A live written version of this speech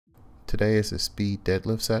Today is a speed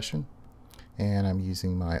deadlift session, and I'm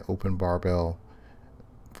using my open barbell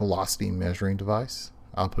velocity measuring device.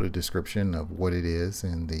 I'll put a description of what it is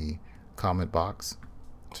in the comment box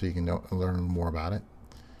so you can learn more about it.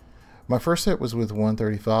 My first set was with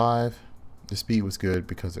 135. The speed was good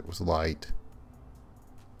because it was light.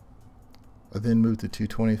 I then moved to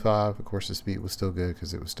 225. Of course, the speed was still good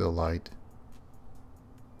because it was still light.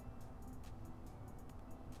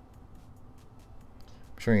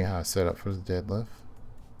 I'm showing you how I set up for the deadlift.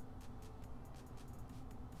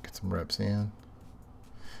 Get some reps in.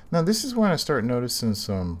 Now this is when I start noticing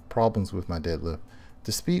some problems with my deadlift.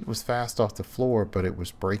 The speed was fast off the floor, but it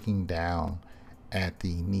was breaking down at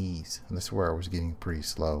the knees, and this is where I was getting pretty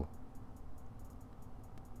slow.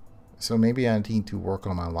 So maybe I need to work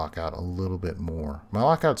on my lockout a little bit more. My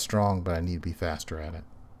lockout's strong, but I need to be faster at it.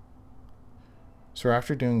 So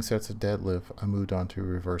after doing sets of deadlift, I moved on to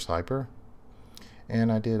reverse hyper, and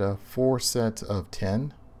I did 4 sets of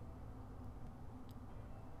 10.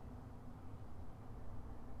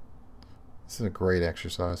 This is a great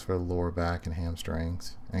exercise for the lower back and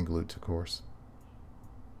hamstrings and glutes, of course.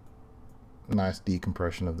 Nice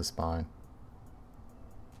decompression of the spine.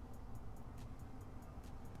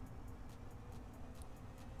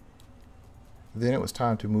 Then it was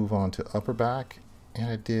time to move on to upper back, and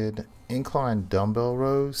I did incline dumbbell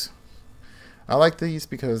rows. I like these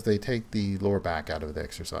because they take the lower back out of the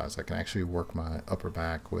exercise. I can actually work my upper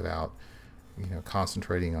back without,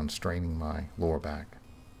 concentrating on straining my lower back.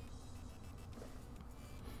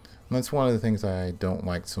 And that's one of the things I don't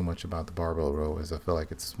like so much about the barbell row, is I feel like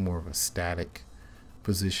it's more of a static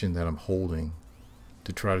position that I'm holding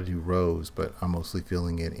to try to do rows, but I'm mostly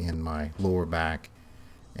feeling it in my lower back,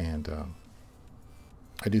 and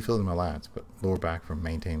I do feel it in my lats, but lower back from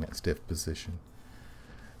maintaining that stiff position.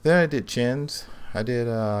 Then I did chins. I did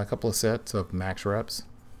a couple of sets of max reps,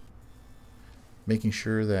 making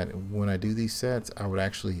sure that when I do these sets, I would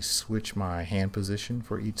actually switch my hand position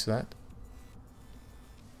for each set.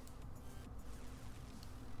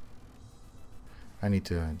 I need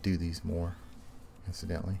to do these more,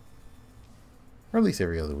 incidentally, or at least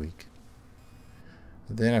every other week.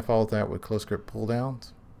 Then I followed that with close grip pull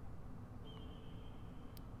downs,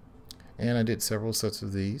 and I did several sets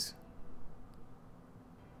of these.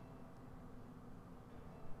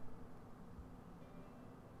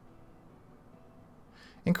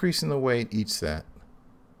 Increasing the weight each set.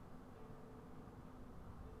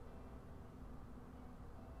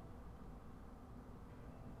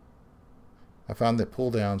 I found that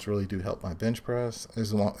pull downs really do help my bench press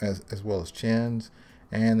as well as chins,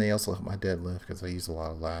 and they also help my deadlift because I use a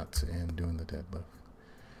lot of lats in doing the deadlift.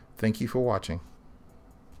 Thank you for watching.